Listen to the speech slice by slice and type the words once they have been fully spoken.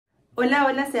Hola,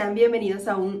 hola, sean bienvenidos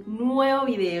a un nuevo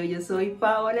video. Yo soy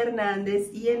Paola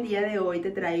Hernández y el día de hoy te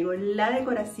traigo la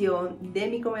decoración de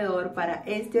mi comedor para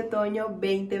este otoño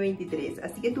 2023.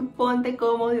 Así que tú ponte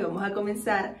cómodo y vamos a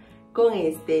comenzar con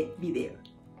este video.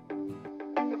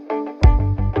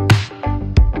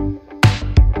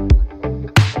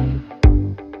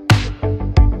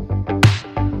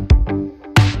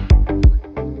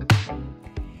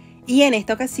 Y en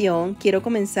esta ocasión quiero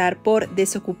comenzar por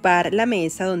desocupar la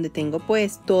mesa donde tengo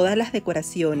pues todas las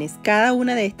decoraciones. Cada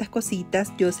una de estas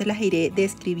cositas yo se las iré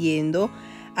describiendo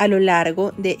a lo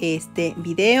largo de este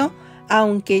video.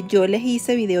 Aunque yo les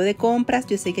hice video de compras,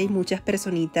 yo sé que hay muchas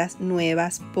personitas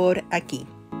nuevas por aquí.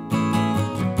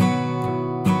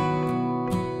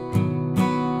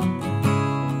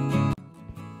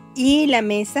 Y la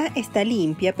mesa está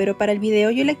limpia, pero para el video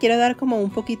yo le quiero dar como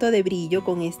un poquito de brillo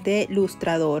con este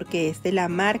lustrador que es de la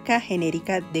marca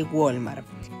genérica de Walmart.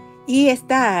 Y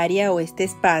esta área o este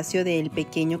espacio del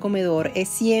pequeño comedor es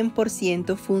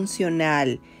 100%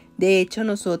 funcional. De hecho,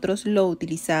 nosotros lo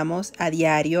utilizamos a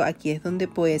diario. Aquí es donde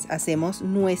pues hacemos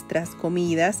nuestras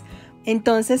comidas.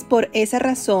 Entonces, por esa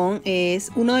razón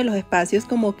es uno de los espacios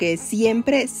como que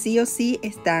siempre sí o sí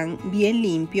están bien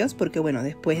limpios, porque bueno,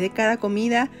 después de cada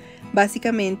comida,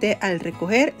 básicamente al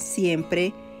recoger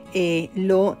siempre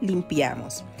lo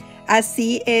limpiamos.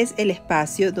 Así es el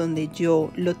espacio donde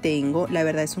yo lo tengo. La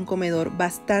verdad es un comedor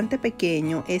bastante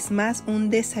pequeño, es más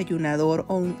un desayunador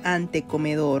o un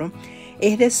antecomedor.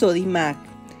 Es de Sodimac.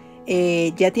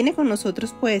 Ya tiene con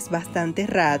nosotros pues bastante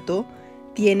rato.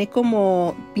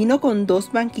 Vino con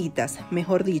dos banquitas,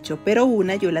 mejor dicho, pero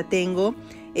una yo la tengo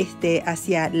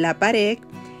hacia la pared,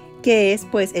 que es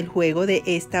pues el juego de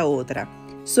esta otra.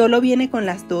 Solo viene con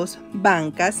las dos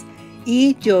bancas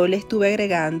y yo le estuve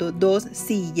agregando dos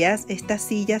sillas. Estas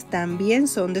sillas también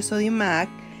son de Sodimac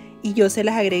y yo se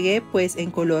las agregué pues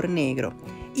en color negro.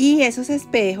 Y esos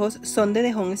espejos son de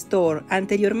The Home Store.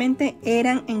 Anteriormente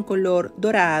eran en color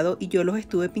dorado y yo los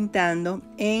estuve pintando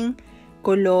en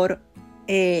color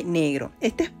negro.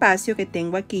 Este espacio que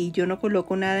tengo aquí, yo no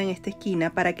coloco nada en esta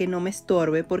esquina para que no me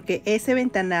estorbe, porque ese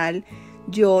ventanal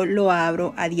yo lo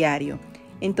abro a diario.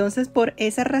 Entonces, por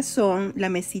esa razón, la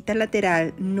mesita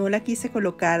lateral no la quise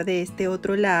colocar de este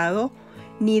otro lado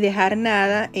ni dejar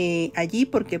nada allí,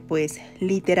 porque pues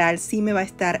literal sí me va a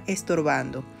estar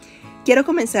estorbando. Quiero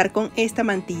comenzar con esta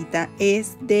mantita,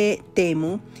 es de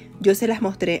Temu. Yo se las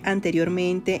mostré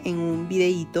anteriormente en un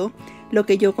videito. Lo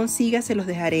que yo consiga se los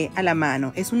dejaré a la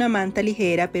mano. Es una manta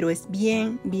ligera, pero es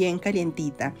bien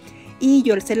calientita. Y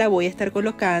yo se la voy a estar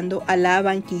colocando a la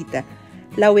banquita.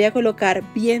 La voy a colocar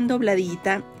bien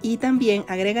dobladita y también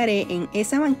agregaré en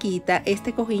esa banquita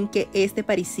este cojín que es de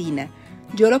parisina.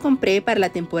 Yo lo compré para la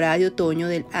temporada de otoño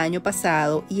del año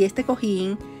pasado y este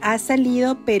cojín ha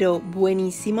salido pero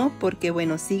buenísimo, porque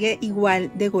bueno, sigue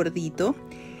igual de gordito.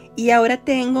 Y ahora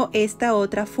tengo esta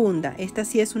otra funda. Esta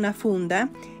sí es una funda,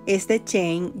 es de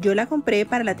Chain. Yo la compré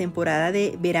para la temporada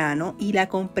de verano y la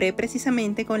compré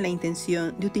precisamente con la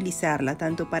intención de utilizarla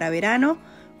tanto para verano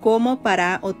como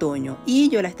para otoño. Y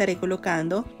yo la estaré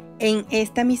colocando en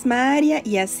esta misma área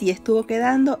y así estuvo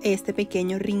quedando este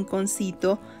pequeño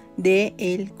rinconcito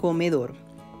del comedor.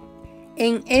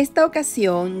 En esta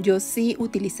ocasión yo sí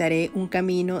utilizaré un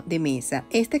camino de mesa.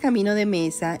 Este camino de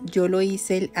mesa yo lo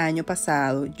hice el año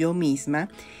pasado yo misma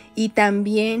y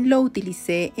también lo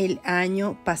utilicé el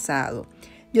año pasado.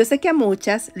 Yo sé que a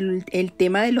muchas el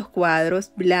tema de los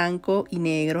cuadros blanco y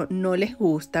negro no les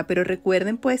gusta, pero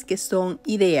recuerden pues que son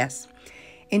ideas.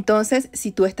 Entonces,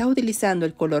 si tú estás utilizando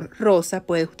el color rosa,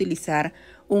 puedes utilizar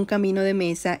un camino de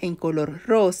mesa en color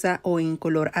rosa o en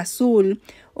color azul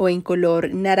o en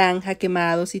color naranja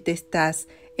quemado si te estás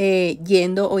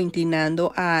yendo o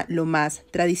inclinando a lo más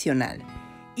tradicional.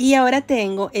 Y ahora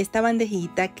tengo esta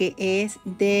bandejita que es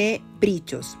de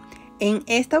brichos. En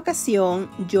esta ocasión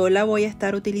yo la voy a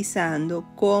estar utilizando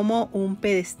como un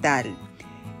pedestal.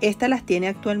 Esta las tiene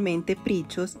actualmente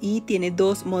Prichos y tiene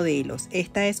dos modelos.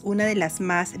 Esta es una de las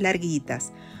más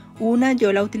larguitas. Una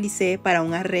yo la utilicé para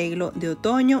un arreglo de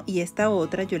otoño y esta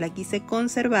otra yo la quise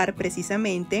conservar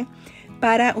precisamente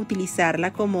para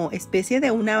utilizarla como especie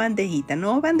de una bandejita,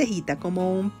 no bandejita,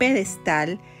 como un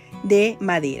pedestal de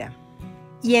madera.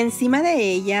 Y encima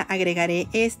de ella agregaré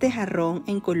este jarrón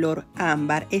en color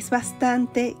ámbar. Es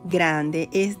bastante grande,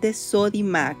 es de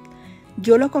Sodimac.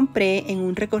 Yo lo compré en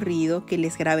un recorrido que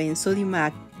les grabé en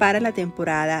Sodimac para la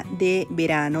temporada de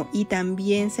verano y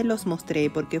también se los mostré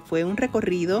porque fue un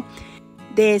recorrido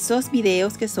de esos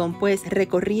videos que son pues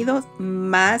recorridos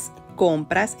más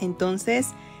compras. Entonces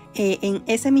en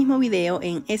ese mismo video,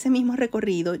 en ese mismo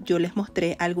recorrido, yo les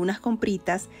mostré algunas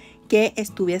compritas que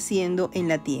estuve haciendo en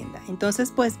la tienda.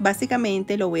 Entonces pues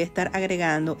básicamente lo voy a estar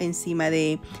agregando encima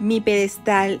de mi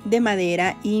pedestal de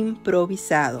madera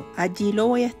improvisado. Allí lo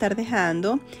voy a estar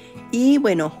dejando y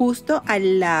bueno, justo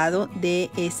al lado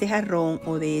de ese jarrón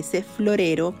o de ese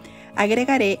florero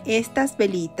agregaré estas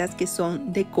velitas que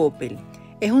son de copel.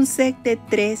 Es un set de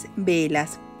 3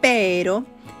 velas, pero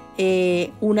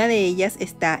una de ellas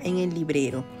está en el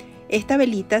librero. Esta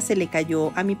velita se le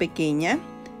cayó a mi pequeña,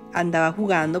 andaba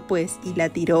jugando pues y la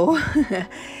tiró.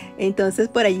 Entonces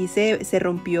por allí se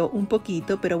rompió un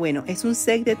poquito, pero bueno, es un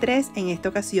set de 3. En esta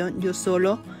ocasión yo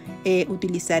solo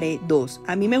utilizaré 2.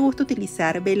 A mí me gusta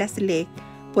utilizar velas LED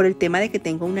por el tema de que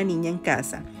tengo una niña en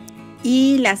casa.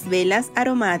 Y las velas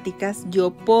aromáticas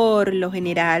yo por lo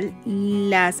general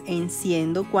las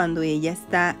enciendo cuando ella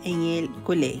está en el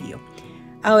colegio.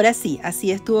 Ahora sí,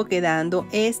 así estuvo quedando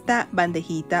esta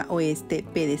bandejita o este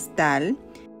pedestal.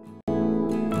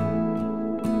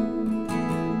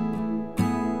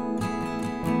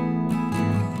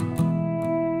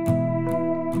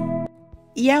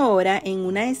 Y ahora en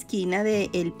una esquina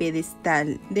del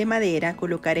pedestal de madera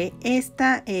colocaré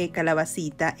esta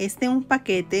calabacita. Este es un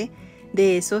paquete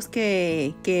de esos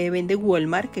que vende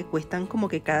Walmart, que cuestan como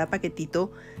que cada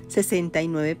paquetito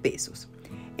 69 pesos.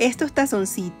 Estos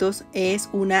tazoncitos es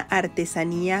una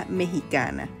artesanía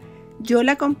mexicana. Yo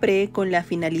la compré con la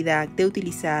finalidad de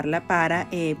utilizarla para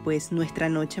pues nuestra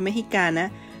noche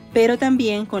mexicana, pero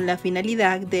también con la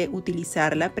finalidad de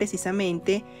utilizarla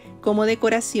precisamente como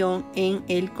decoración en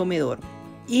el comedor.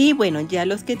 Y bueno, ya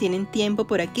los que tienen tiempo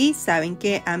por aquí saben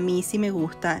que a mí sí me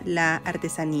gusta la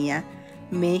artesanía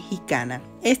mexicana.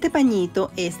 Este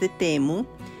pañito es de Temu.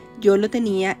 Yo lo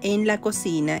tenía en la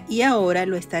cocina y ahora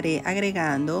lo estaré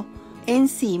agregando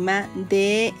encima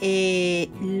de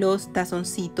los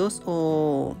tazoncitos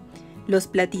o los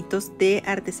platitos de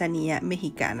artesanía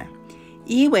mexicana.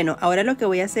 Y bueno, ahora lo que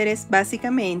voy a hacer es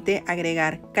básicamente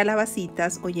agregar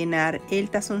calabacitas o llenar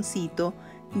el tazoncito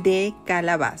de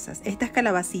calabazas. Estas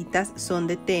calabacitas son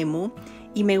de Temu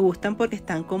y me gustan porque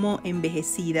están como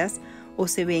envejecidas o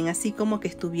se ven así como que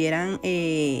estuvieran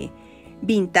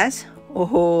vintage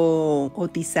o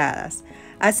tizadas.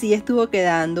 Así estuvo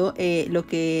quedando lo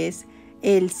que es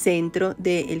el centro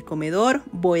del comedor.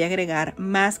 Voy a agregar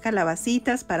más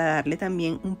calabacitas para darle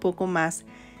también un poco más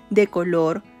de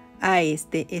color a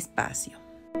este espacio.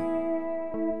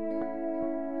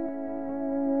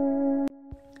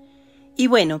 Y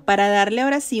bueno, para darle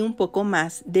ahora sí un poco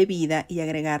más de vida y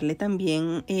agregarle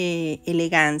también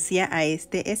elegancia a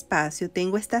este espacio,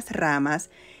 tengo estas ramas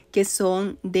que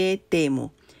son de Temu.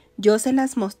 Yo se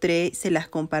las mostré, se las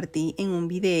compartí en un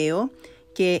video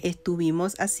que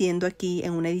estuvimos haciendo aquí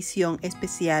en una edición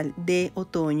especial de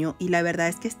otoño, y la verdad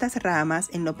es que estas ramas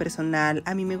en lo personal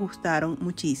a mí me gustaron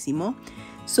muchísimo.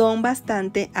 Son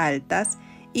bastante altas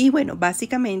y bueno,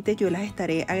 básicamente yo las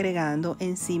estaré agregando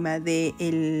encima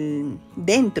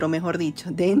dentro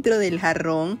del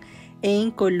jarrón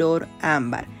en color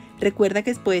ámbar. Recuerda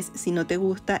que después, si no te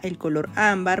gusta el color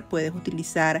ámbar, puedes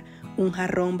utilizar un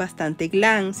jarrón bastante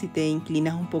glam si te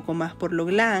inclinas un poco más por lo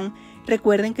glam.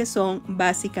 Recuerden que son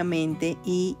básicamente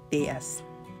ideas.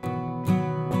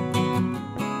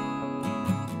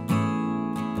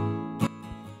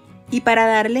 Y para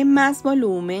darle más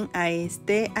volumen a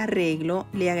este arreglo,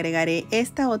 le agregaré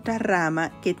esta otra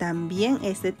rama que también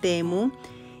es de Temu.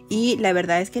 Y la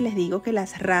verdad es que les digo que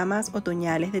las ramas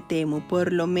otoñales de Temu,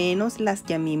 por lo menos las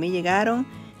que a mí me llegaron,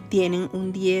 tienen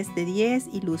un 10 de 10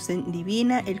 y lucen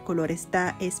divina. El color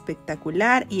está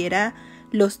espectacular y era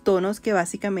los tonos que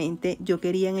básicamente yo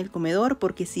quería en el comedor,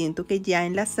 porque siento que ya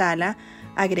en la sala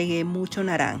agregué mucho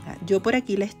naranja. Yo por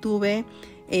aquí la estuve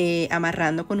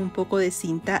amarrando con un poco de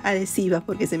cinta adhesiva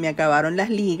porque se me acabaron las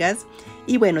ligas,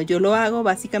 y bueno, yo lo hago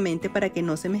básicamente para que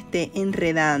no se me esté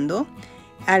enredando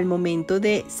al momento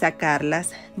de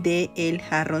sacarlas del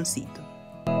jarroncito.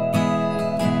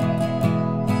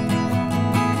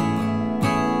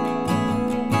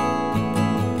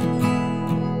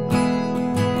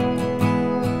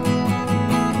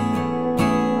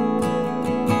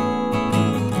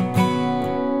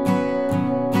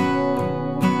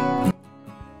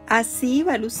 Así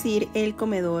va a lucir el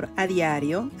comedor a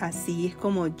diario, así es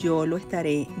como yo lo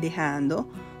estaré dejando,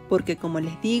 porque como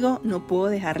les digo, no puedo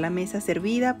dejar la mesa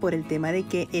servida por el tema de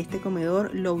que este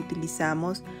comedor lo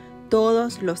utilizamos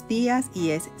todos los días y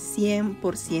es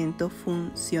 100%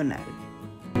 funcional.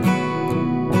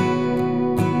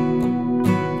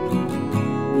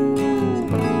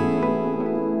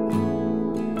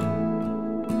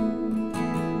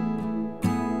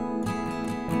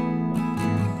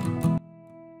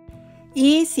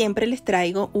 Y siempre les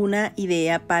traigo una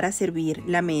idea para servir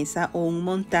la mesa o un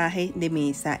montaje de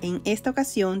mesa. En esta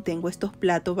ocasión tengo estos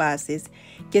platos bases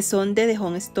que son de The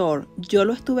Home Store. Yo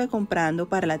lo estuve comprando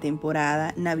para la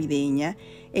temporada navideña.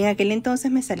 En aquel entonces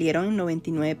me salieron en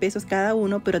 99 pesos cada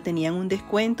uno, pero tenían un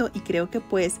descuento y creo que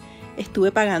pues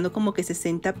estuve pagando como que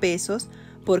 60 pesos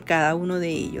por cada uno de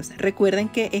ellos. Recuerden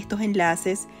que estos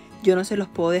enlaces yo no se los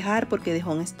puedo dejar porque The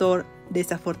Home Store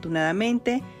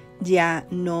desafortunadamente ya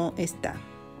no está.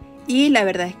 Y la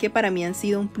verdad es que para mí han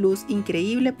sido un plus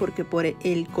increíble porque por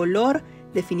el color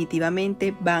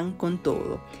definitivamente van con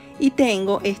todo. Y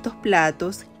tengo estos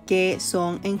platos que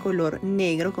son en color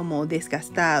negro como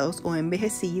desgastados o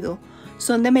envejecido.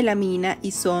 Son de melamina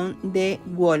y son de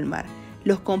Walmart.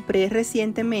 Los compré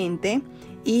recientemente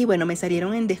y bueno, me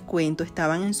salieron en descuento.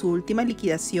 Estaban en su última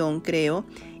liquidación creo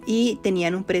y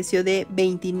tenían un precio de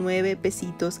 29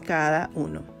 pesitos cada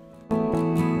uno.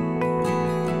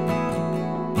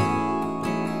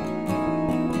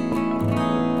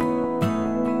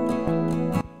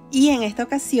 Y en esta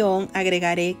ocasión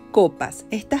agregaré copas.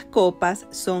 Estas copas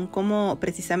son como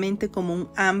precisamente como un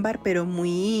ámbar, pero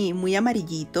muy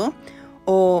amarillito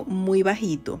o muy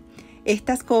bajito.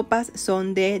 Estas copas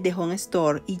son de The Home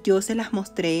Store y yo se las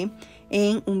mostré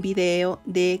en un video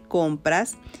de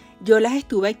compras. Yo las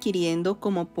estuve adquiriendo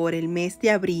como por el mes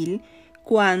de abril,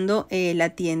 cuando la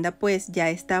tienda pues ya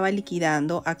estaba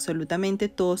liquidando absolutamente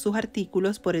todos sus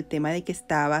artículos por el tema de que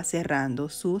estaba cerrando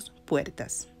sus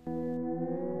puertas.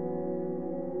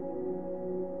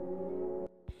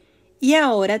 Y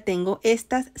ahora tengo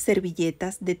estas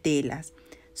servilletas de telas.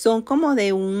 Son como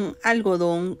de un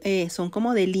algodón, son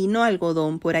como de lino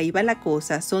algodón, por ahí va la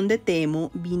cosa. Son de Temu,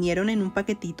 vinieron en un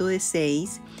paquetito de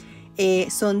 6.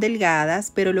 Son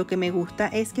delgadas, pero lo que me gusta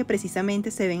es que precisamente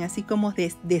se ven así como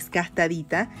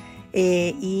desgastadita.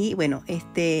 Y bueno,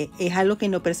 es algo que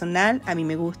en lo personal a mí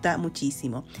me gusta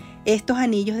muchísimo. Estos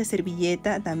anillos de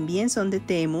servilleta también son de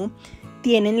Temu.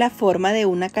 Tienen la forma de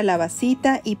una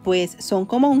calabacita y pues son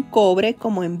como un cobre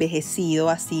como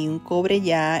envejecido, así un cobre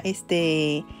ya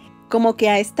como que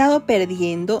ha estado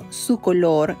perdiendo su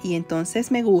color, y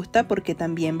entonces me gusta porque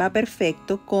también va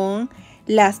perfecto con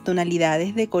las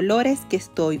tonalidades de colores que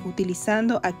estoy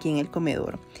utilizando aquí en el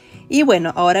comedor. Y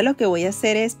bueno, ahora lo que voy a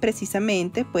hacer es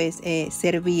precisamente pues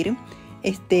servir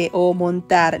o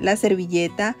montar la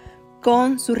servilleta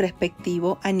con su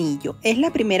respectivo anillo. Es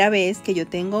la primera vez que yo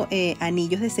tengo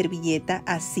anillos de servilleta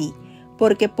así,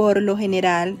 porque por lo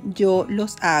general yo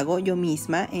los hago yo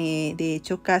misma. De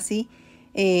hecho casi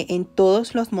en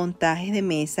todos los montajes de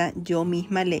mesa yo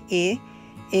misma le he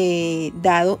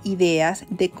dado ideas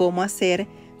de cómo hacer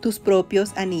tus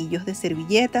propios anillos de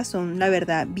servilleta. Son la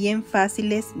verdad bien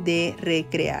fáciles de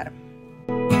recrear.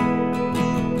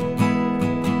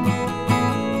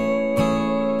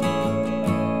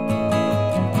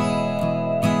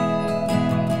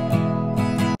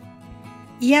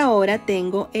 Y ahora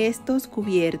tengo estos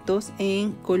cubiertos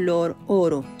en color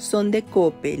oro, son de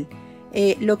Coppel.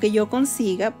 Lo que yo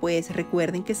consiga, pues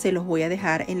recuerden que se los voy a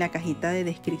dejar en la cajita de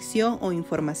descripción o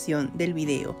información del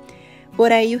video.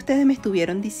 Por ahí ustedes me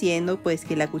estuvieron diciendo pues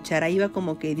que la cuchara iba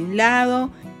como que de un lado,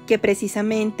 que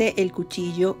precisamente el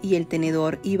cuchillo y el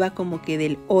tenedor iba como que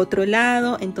del otro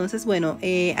lado. Entonces bueno,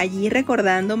 allí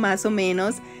recordando más o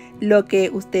menos lo que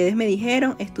ustedes me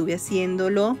dijeron, estuve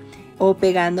haciéndolo o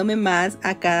pegándome más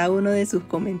a cada uno de sus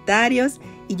comentarios,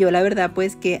 y yo la verdad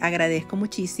pues que agradezco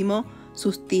muchísimo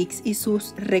sus tips y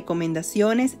sus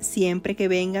recomendaciones siempre que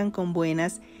vengan con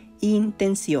buenas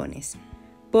intenciones,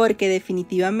 porque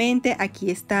definitivamente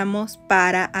aquí estamos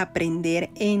para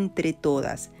aprender entre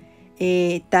todas,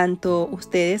 tanto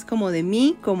ustedes como de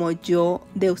mí, como yo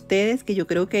de ustedes, que yo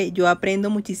creo que yo aprendo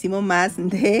muchísimo más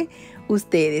de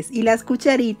ustedes. Y las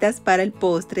cucharitas para el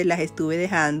postre las estuve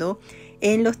dejando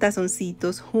en los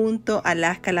tazoncitos junto a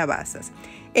las calabazas.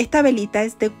 Esta velita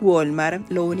es de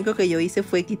Walmart. Lo único que yo hice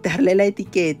fue quitarle la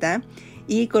etiqueta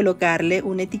y colocarle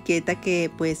una etiqueta que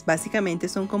pues básicamente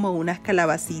son como unas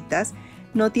calabacitas.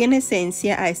 No tiene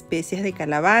esencia a especias de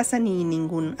calabaza ni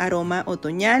ningún aroma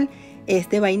otoñal. Es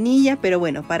de vainilla, pero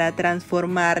bueno, para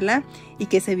transformarla y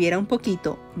que se viera un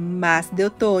poquito más de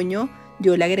otoño,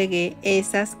 yo le agregué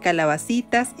esas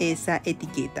calabacitas, esa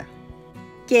etiqueta.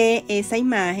 Que esa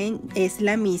imagen es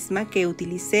la misma que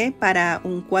utilicé para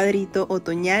un cuadrito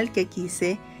otoñal que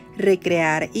quise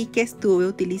recrear y que estuve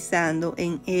utilizando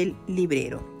en el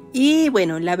librero. Y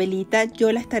bueno, la velita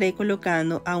yo la estaré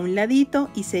colocando a un ladito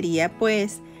y sería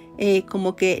pues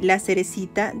como que la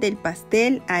cerecita del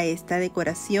pastel a esta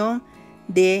decoración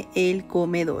del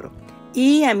comedor.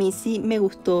 Y a mí sí me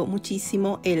gustó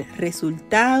muchísimo el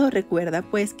resultado. Recuerda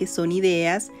pues que son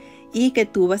ideas y que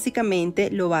tú básicamente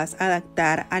lo vas a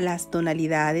adaptar a las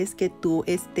tonalidades que tú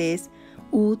estés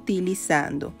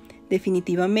utilizando.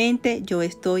 Definitivamente yo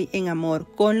estoy en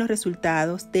amor con los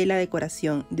resultados de la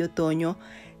decoración de otoño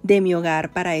de mi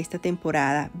hogar para esta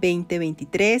temporada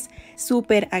 2023.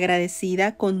 Súper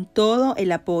agradecida con todo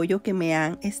el apoyo que me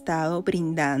han estado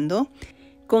brindando.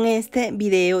 Con este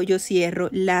video yo cierro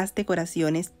las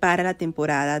decoraciones para la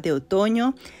temporada de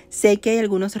otoño. Sé que hay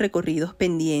algunos recorridos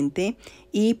pendientes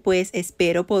y pues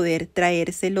espero poder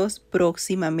traérselos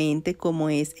próximamente, como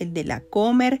es el de la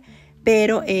Comer.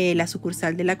 Pero la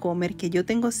sucursal de la Comer que yo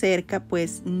tengo cerca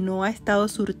pues no ha estado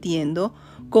surtiendo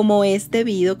como es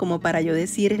debido, como para yo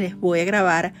decir les voy a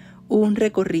grabar un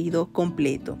recorrido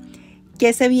completo.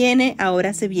 ¿Qué se viene?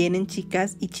 Ahora se vienen,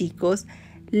 chicas y chicos,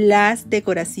 las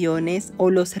decoraciones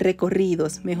o los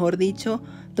recorridos, mejor dicho,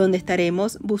 donde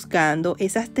estaremos buscando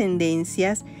esas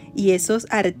tendencias y esos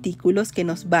artículos que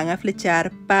nos van a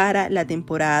flechar para la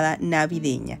temporada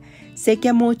navideña. Sé que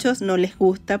a muchos no les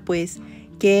gusta pues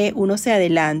que uno se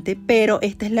adelante, pero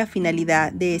esta es la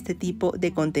finalidad de este tipo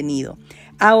de contenido.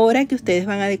 Ahora que ustedes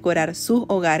van a decorar sus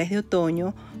hogares de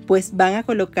otoño, pues van a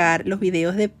colocar los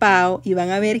videos de Pau y van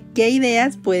a ver qué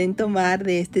ideas pueden tomar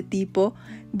de este tipo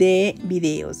de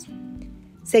videos.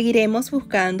 Seguiremos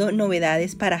buscando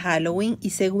novedades para Halloween y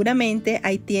seguramente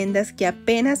hay tiendas que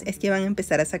apenas es que van a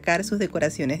empezar a sacar sus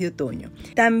decoraciones de otoño.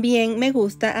 También me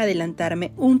gusta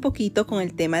adelantarme un poquito con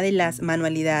el tema de las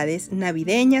manualidades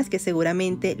navideñas, que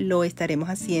seguramente lo estaremos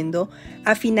haciendo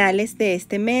a finales de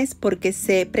este mes, porque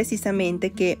sé precisamente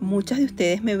que muchos de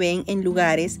ustedes me ven en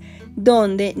lugares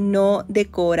donde no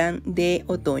decoran de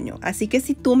otoño. Así que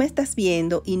si tú me estás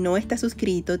viendo y no estás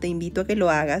suscrito, te invito a que lo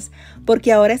hagas,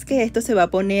 porque ahora es que esto se va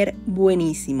a poner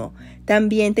buenísimo.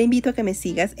 También te invito a que me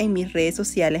sigas en mis redes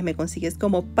sociales. Me consigues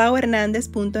como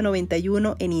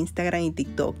paohernandez.91 en Instagram y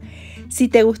TikTok. Si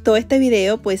te gustó este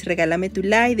video, pues regálame tu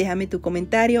like, déjame tu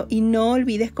comentario y no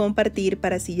olvides compartir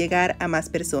para así llegar a más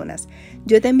personas.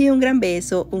 Yo te envío un gran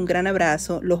beso, un gran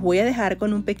abrazo. Los voy a dejar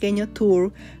con un pequeño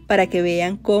tour para que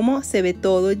vean cómo se ve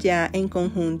todo ya en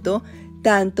conjunto,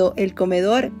 tanto el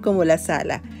comedor como la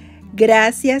sala.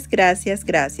 Gracias, gracias,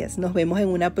 gracias. Nos vemos en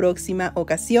una próxima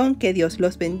ocasión. Que Dios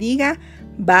los bendiga.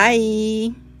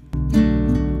 Bye.